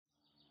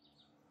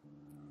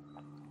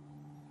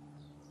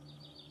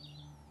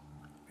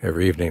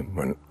every evening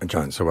when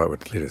Ajahn Sawat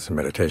would lead us in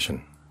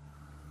meditation,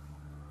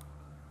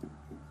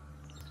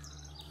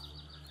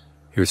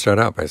 he would start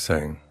out by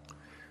saying,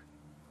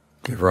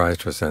 give rise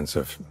to a sense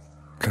of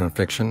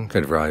conviction,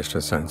 give rise to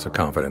a sense of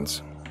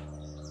confidence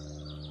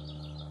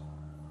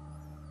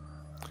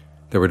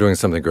that we're doing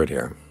something good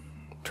here,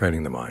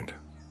 training the mind.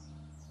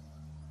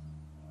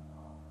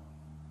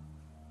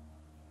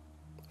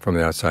 From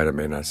the outside it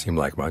may not seem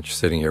like much,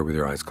 sitting here with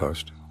your eyes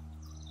closed.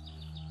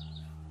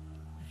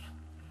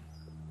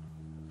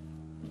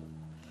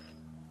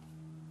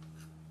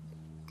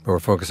 But we're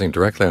focusing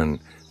directly on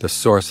the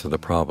source of the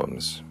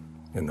problems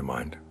in the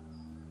mind,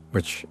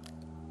 which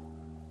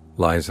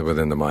lies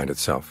within the mind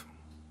itself.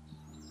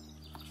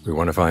 We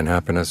want to find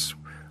happiness,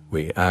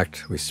 we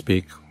act, we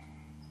speak,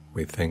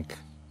 we think,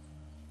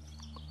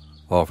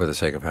 all for the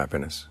sake of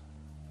happiness.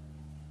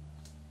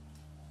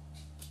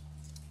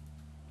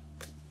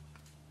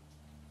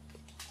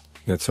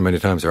 Yet so many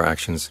times our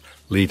actions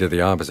lead to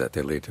the opposite.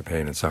 They lead to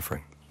pain and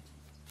suffering.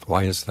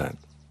 Why is that?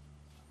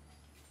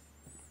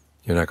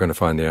 You're not going to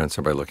find the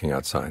answer by looking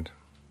outside.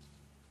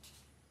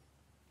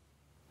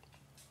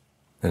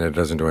 And it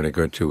doesn't do any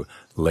good to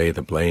lay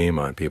the blame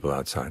on people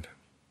outside.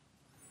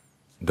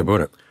 The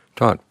Buddha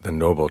taught the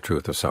noble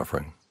truth of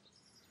suffering,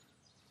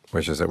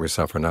 which is that we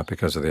suffer not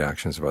because of the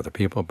actions of other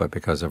people, but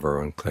because of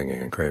our own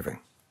clinging and craving.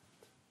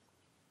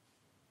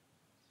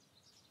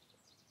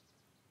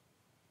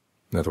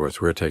 In other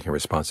words, we're taking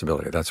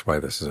responsibility. That's why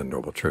this is a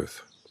noble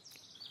truth.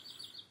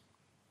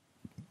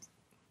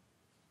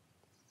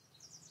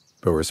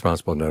 But we're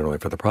responsible not only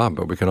for the problem,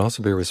 but we can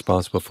also be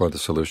responsible for the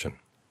solution.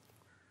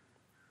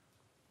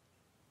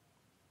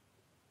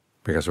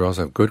 Because we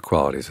also have good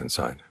qualities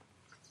inside.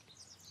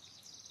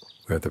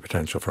 We have the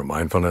potential for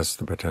mindfulness,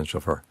 the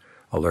potential for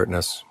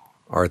alertness,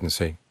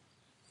 ardency,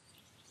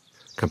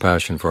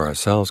 compassion for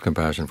ourselves,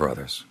 compassion for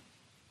others.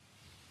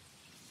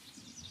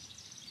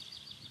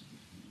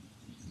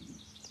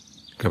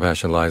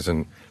 Compassion lies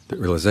in the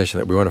realization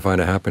that we want to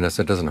find a happiness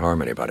that doesn't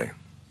harm anybody.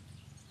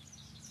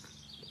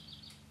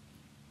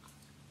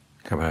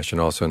 Compassion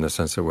also in the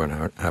sense that we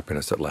want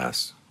happiness that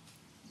lasts.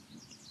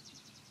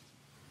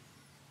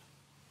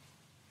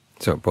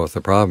 So both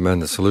the problem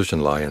and the solution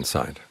lie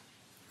inside.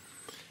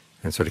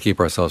 And so to keep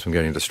ourselves from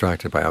getting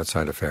distracted by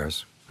outside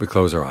affairs, we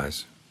close our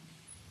eyes.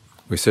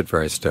 We sit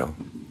very still.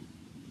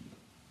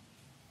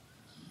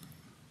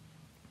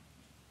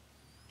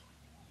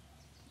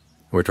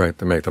 We try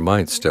to make the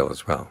mind still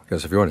as well,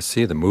 because if you want to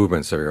see the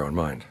movements of your own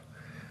mind,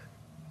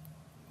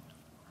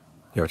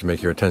 you have to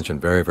make your attention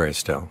very, very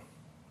still.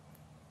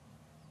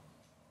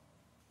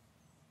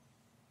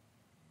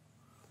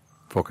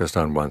 Focused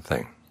on one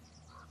thing.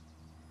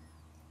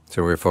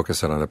 So we're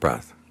focused on the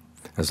breath.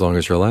 As long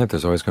as you're alive,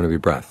 there's always going to be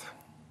breath.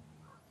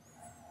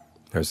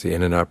 There's the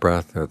in and out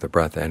breath, the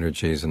breath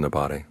energies in the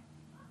body.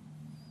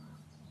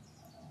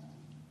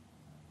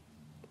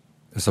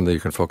 There's something you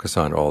can focus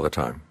on all the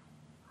time.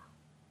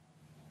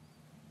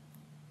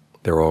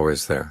 They're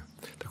always there.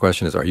 The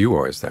question is, are you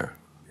always there?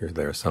 You're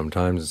there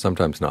sometimes and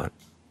sometimes not.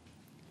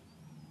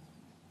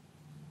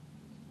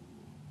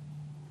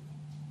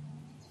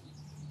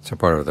 So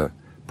part of the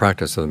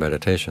practice of the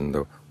meditation,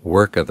 the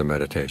work of the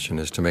meditation,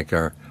 is to make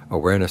our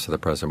awareness of the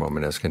present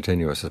moment as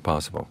continuous as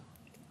possible.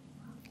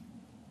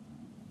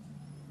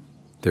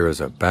 There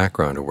is a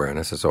background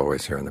awareness that's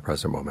always here in the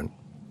present moment.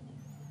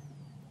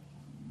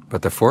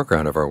 But the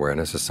foreground of our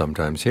awareness is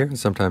sometimes here and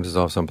sometimes is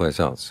off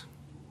someplace else.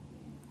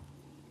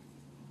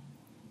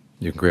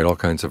 You can create all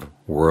kinds of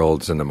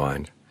worlds in the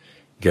mind,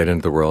 get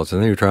into the worlds,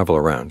 and then you travel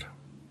around.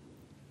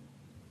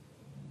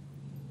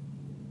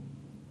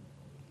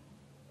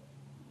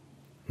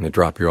 And they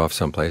drop you off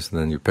someplace, and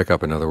then you pick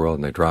up another world,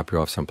 and they drop you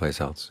off someplace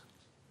else.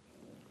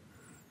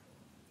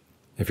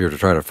 If you were to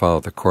try to follow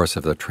the course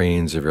of the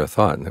trains of your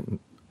thought,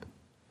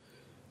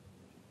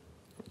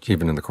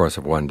 even in the course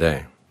of one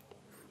day,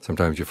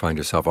 sometimes you find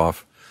yourself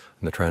off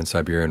on the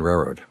Trans-Siberian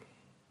Railroad.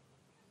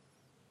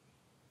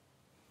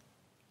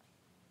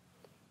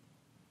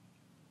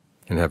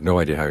 And have no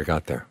idea how you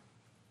got there.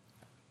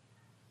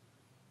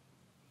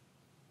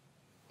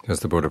 As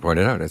the Buddha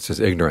pointed out, it's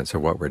just ignorance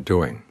of what we're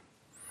doing.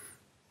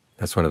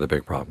 That's one of the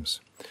big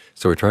problems.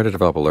 So we try to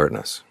develop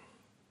alertness.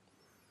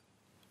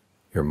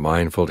 You're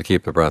mindful to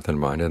keep the breath in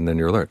mind, and then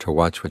you're alert to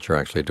watch what you're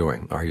actually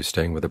doing. Are you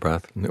staying with the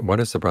breath?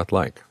 What is the breath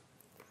like?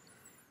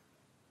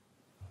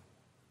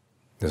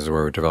 This is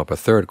where we develop a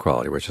third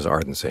quality, which is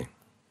ardency.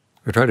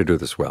 We try to do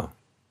this well.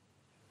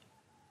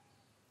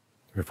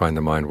 If we find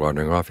the mind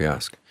wandering off, you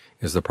ask,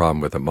 is the problem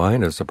with the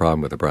mind or is the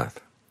problem with the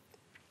breath?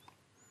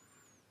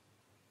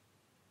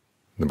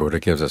 The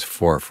Buddha gives us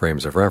 4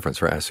 frames of reference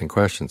for asking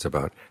questions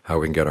about how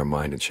we can get our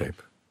mind in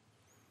shape.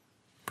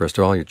 First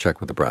of all, you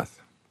check with the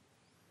breath.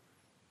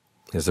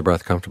 Is the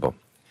breath comfortable?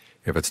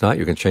 If it's not,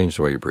 you can change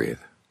the way you breathe.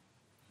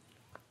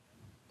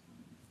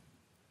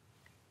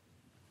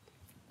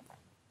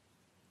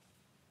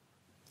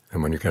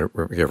 And when you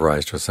give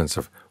rise to a sense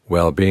of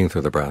well-being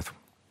through the breath,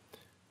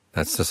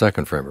 that's the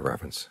second frame of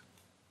reference.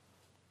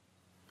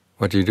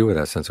 What do you do with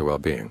that sense of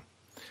well-being?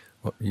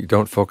 Well, you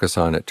don't focus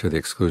on it to the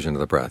exclusion of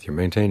the breath. You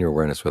maintain your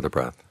awareness with the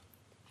breath.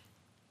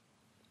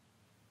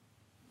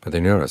 But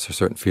then you notice there are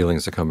certain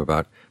feelings that come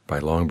about by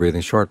long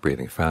breathing, short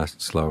breathing,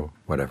 fast, slow,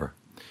 whatever.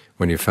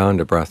 When you found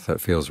a breath that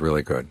feels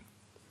really good,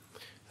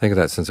 think of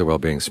that sense of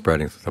well-being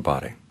spreading through the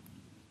body.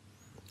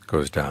 It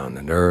goes down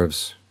the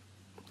nerves,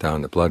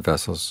 down the blood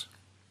vessels,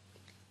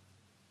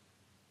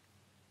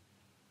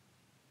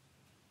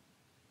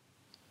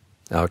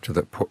 out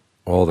to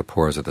all the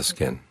pores of the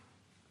skin.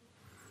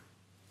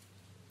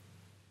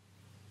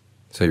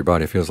 So your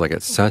body feels like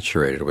it's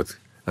saturated with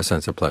a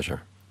sense of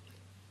pleasure.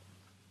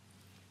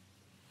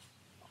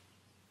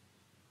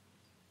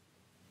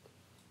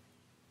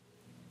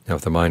 Now,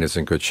 if the mind is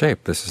in good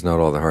shape, this is not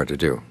all that hard to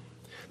do.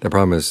 The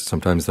problem is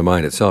sometimes the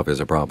mind itself is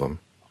a problem.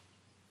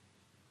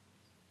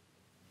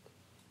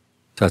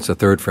 That's the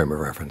third frame of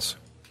reference.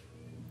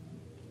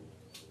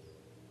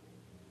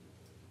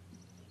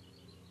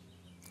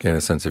 Gain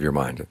a sense of your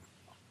mind.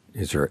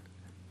 Is your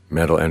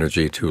mental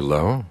energy too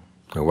low?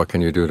 Or what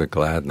can you do to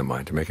gladden the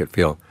mind, to make it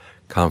feel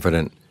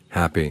confident,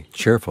 happy,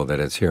 cheerful that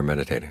it's here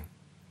meditating?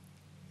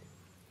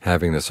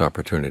 Having this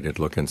opportunity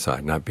to look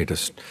inside, not be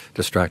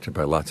distracted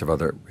by lots of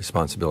other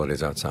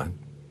responsibilities outside.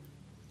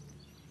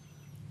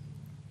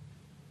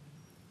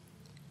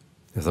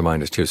 If the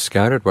mind is too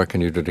scattered, what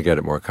can you do to get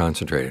it more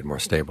concentrated, more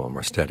stable,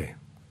 more steady?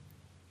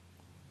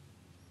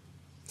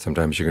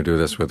 Sometimes you can do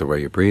this with the way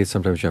you breathe.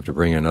 Sometimes you have to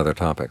bring in other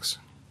topics.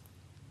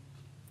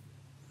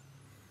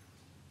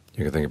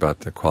 You can think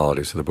about the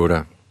qualities of the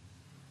Buddha,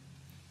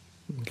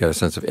 get a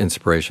sense of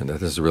inspiration that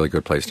this is a really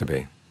good place to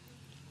be.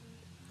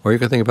 Or you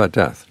can think about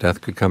death.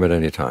 Death could come at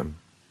any time.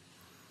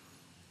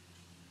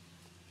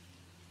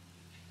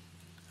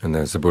 And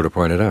as the Buddha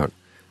pointed out,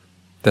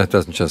 death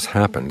doesn't just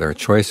happen. There are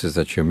choices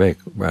that you make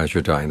as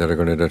you're dying that are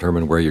going to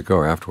determine where you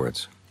go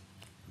afterwards.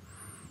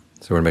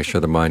 So we want to make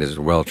sure the mind is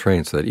well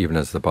trained so that even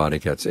as the body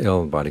gets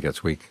ill, the body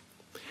gets weak,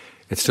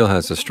 it still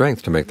has the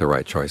strength to make the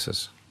right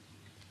choices.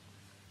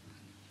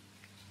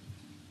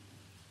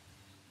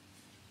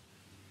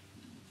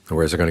 And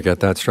where is it going to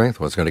get that strength?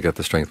 Well, it's going to get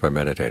the strength by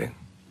meditating.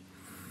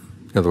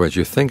 In other words,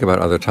 you think about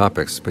other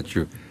topics, but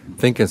you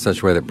think in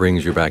such a way that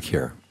brings you back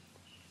here.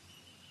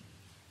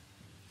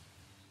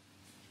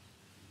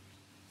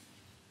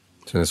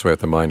 So in this way, if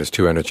the mind is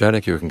too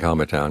energetic, you can calm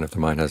it down. If the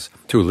mind has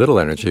too little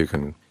energy, you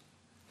can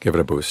give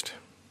it a boost.